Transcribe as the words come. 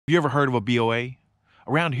you ever heard of a BOA?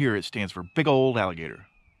 Around here it stands for Big Old Alligator.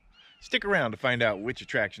 Stick around to find out which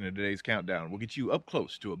attraction in today's countdown will get you up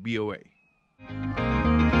close to a BOA.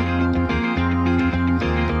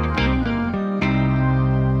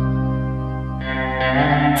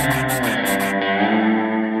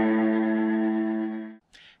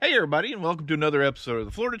 Hey everybody, and welcome to another episode of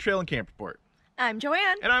the Florida Trail and Camp Report. I'm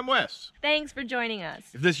Joanne. And I'm Wes. Thanks for joining us.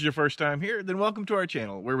 If this is your first time here, then welcome to our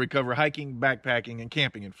channel, where we cover hiking, backpacking, and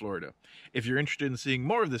camping in Florida. If you're interested in seeing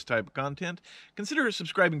more of this type of content, consider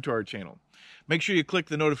subscribing to our channel. Make sure you click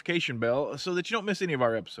the notification bell so that you don't miss any of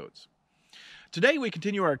our episodes. Today we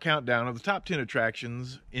continue our countdown of the top 10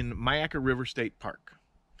 attractions in Myakka River State Park.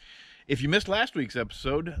 If you missed last week's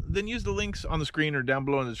episode, then use the links on the screen or down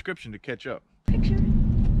below in the description to catch up. Picture.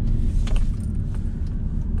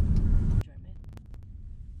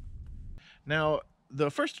 Now, the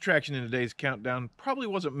first attraction in today's countdown probably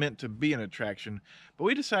wasn't meant to be an attraction, but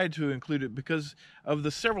we decided to include it because of the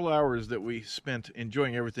several hours that we spent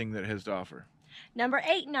enjoying everything that it has to offer. Number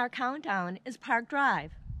 8 in our countdown is Park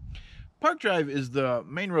Drive. Park Drive is the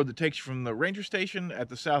main road that takes you from the ranger station at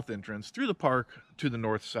the south entrance through the park to the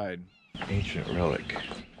north side. Ancient relic.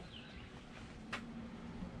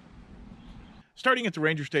 Starting at the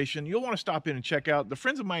ranger station, you'll want to stop in and check out the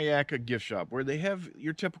Friends of Myakka gift shop, where they have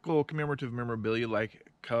your typical commemorative memorabilia like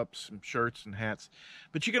cups and shirts and hats.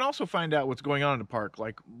 But you can also find out what's going on in the park,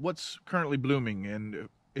 like what's currently blooming and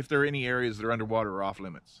if there are any areas that are underwater or off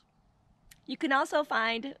limits. You can also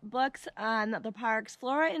find books on the park's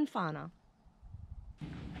flora and fauna.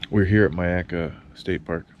 We're here at Myakka State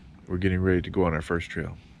Park. We're getting ready to go on our first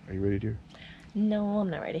trail. Are you ready, dear? No, I'm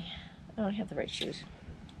not ready. I don't have the right shoes.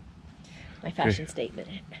 My fashion statement.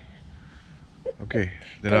 Okay,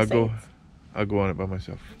 then I'll go on it by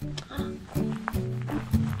myself. Fashion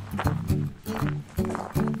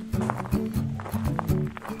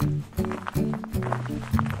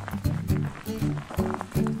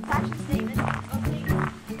statement.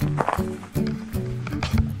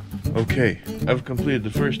 Okay, I've completed the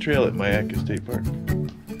first trail at Myakka State Park.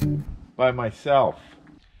 By myself.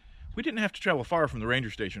 We didn't have to travel far from the ranger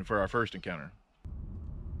station for our first encounter.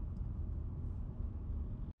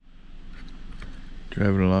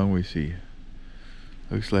 Driving along, we see,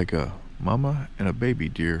 looks like a mama and a baby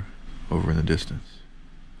deer over in the distance.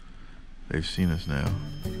 They've seen us now,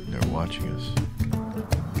 and they're watching us.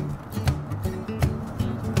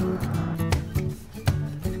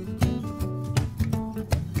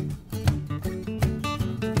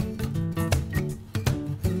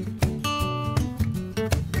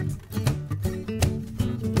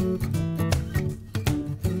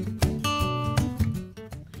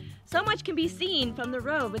 So much can be seen from the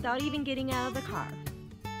road without even getting out of the car.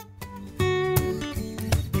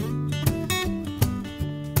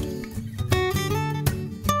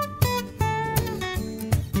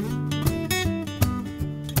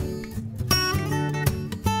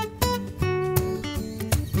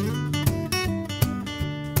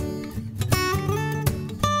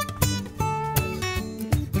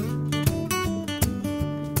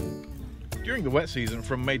 During the wet season,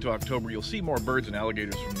 from May to October, you'll see more birds and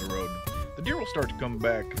alligators from the road. The deer will start to come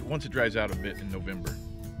back once it dries out a bit in November.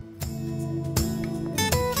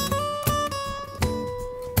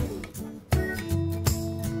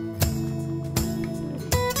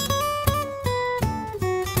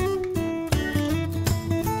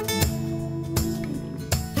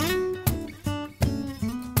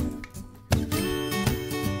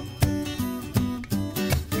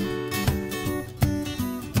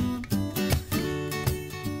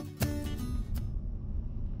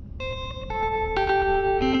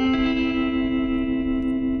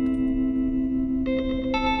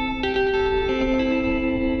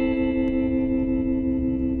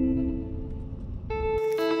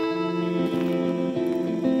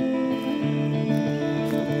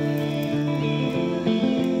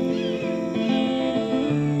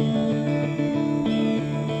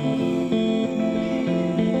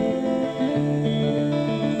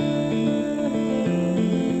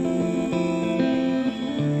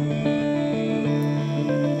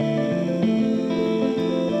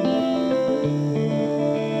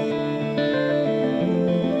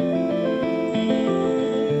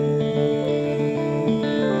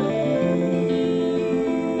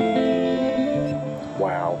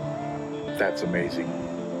 That's amazing.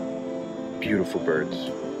 Beautiful birds.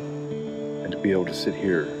 And to be able to sit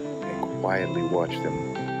here and quietly watch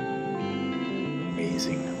them.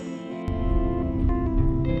 Amazing.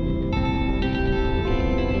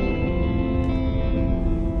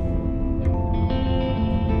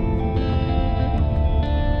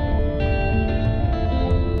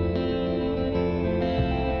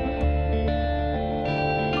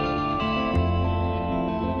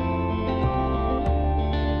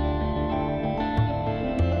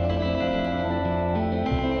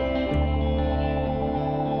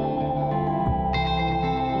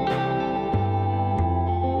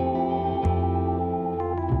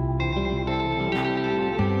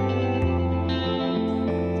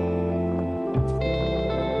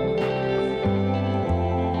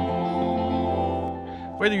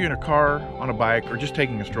 Whether you're in a car, on a bike, or just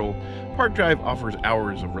taking a stroll, Park Drive offers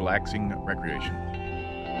hours of relaxing recreation.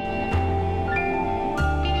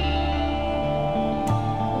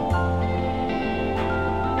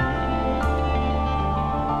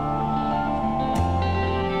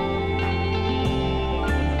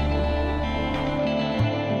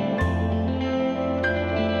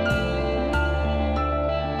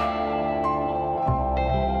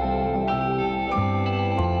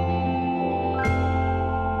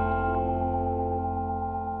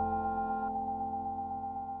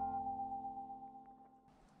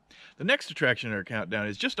 The next attraction in our countdown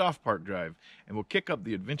is just off Park Drive, and will kick up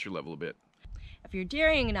the adventure level a bit. If you're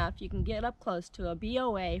daring enough, you can get up close to a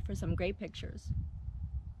BOA for some great pictures.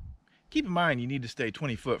 Keep in mind you need to stay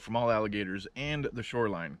 20 foot from all alligators and the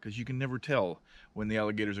shoreline, because you can never tell when the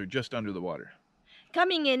alligators are just under the water.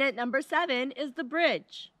 Coming in at number 7 is the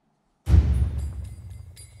bridge.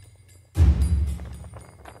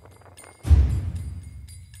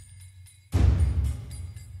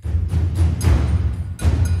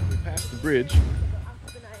 The bridge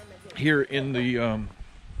here in the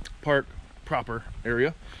park proper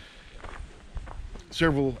area.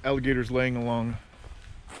 Several alligators laying along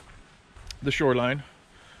the shoreline.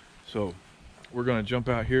 So we're going to jump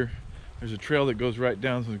out here. There's a trail that goes right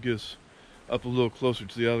down, so it gets up a little closer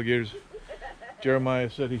to the alligators. Jeremiah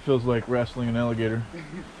said he feels like wrestling an alligator,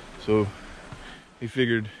 so he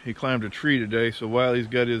figured he climbed a tree today, so while he's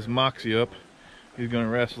got his moxie up, he's going to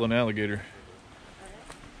wrestle an alligator.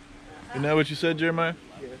 Isn't that what you said, Jeremiah?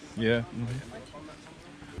 Yes. Yeah. Mm-hmm.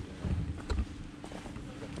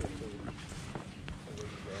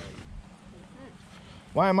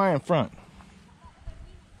 Why am I in front?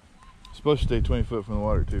 Supposed to stay 20 foot from the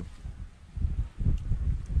water too.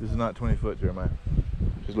 This is not 20 foot, Jeremiah.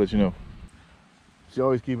 Just to let you know. So you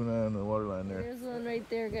always keep an eye on the water line there. There's one right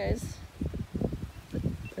there, guys.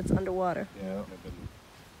 It's underwater. Yeah.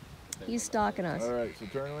 He's stalking us. All right, so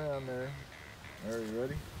turn around there. Are you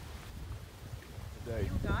ready? Today.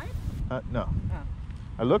 You died? No. Oh.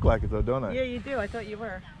 I look like it though, don't I? Yeah, you do. I thought you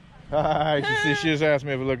were. Hi, she just asked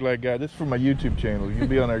me if I look like God. This is for my YouTube channel. You'll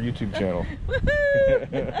be on our YouTube channel.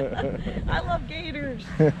 I love gators.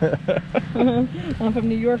 I'm from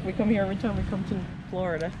New York. We come here every time we come to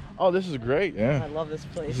Florida. Oh, this is great. Yeah. I love this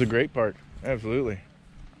place. This is a great park. Absolutely.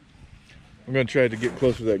 I'm going to try to get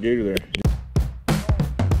close to that gator there.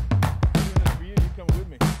 For you, you come with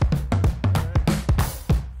me.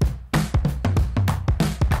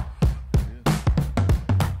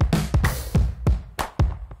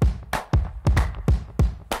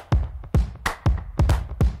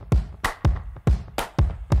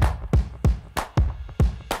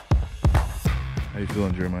 How you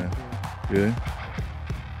feeling, Jeremiah? Good?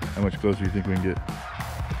 How much closer do you think we can get?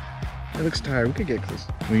 It looks tired. We could get close.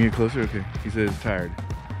 We can get closer? Okay. He says he's tired.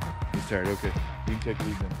 He's tired. Okay. You can take the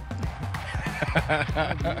lead then.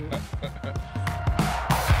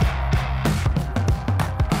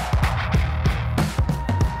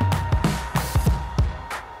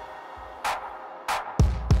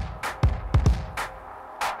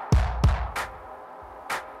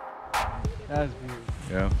 That's beautiful.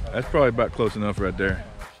 Yeah, that's probably about close enough right there.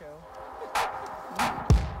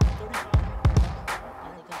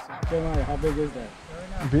 How big is that?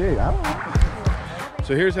 Big, I don't know.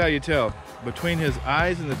 So here's how you tell. Between his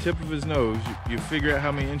eyes and the tip of his nose, you figure out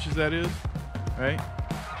how many inches that is, right?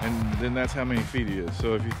 And then that's how many feet he is.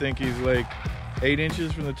 So if you think he's like 8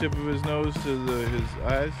 inches from the tip of his nose to his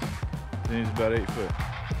eyes, then he's about 8 foot.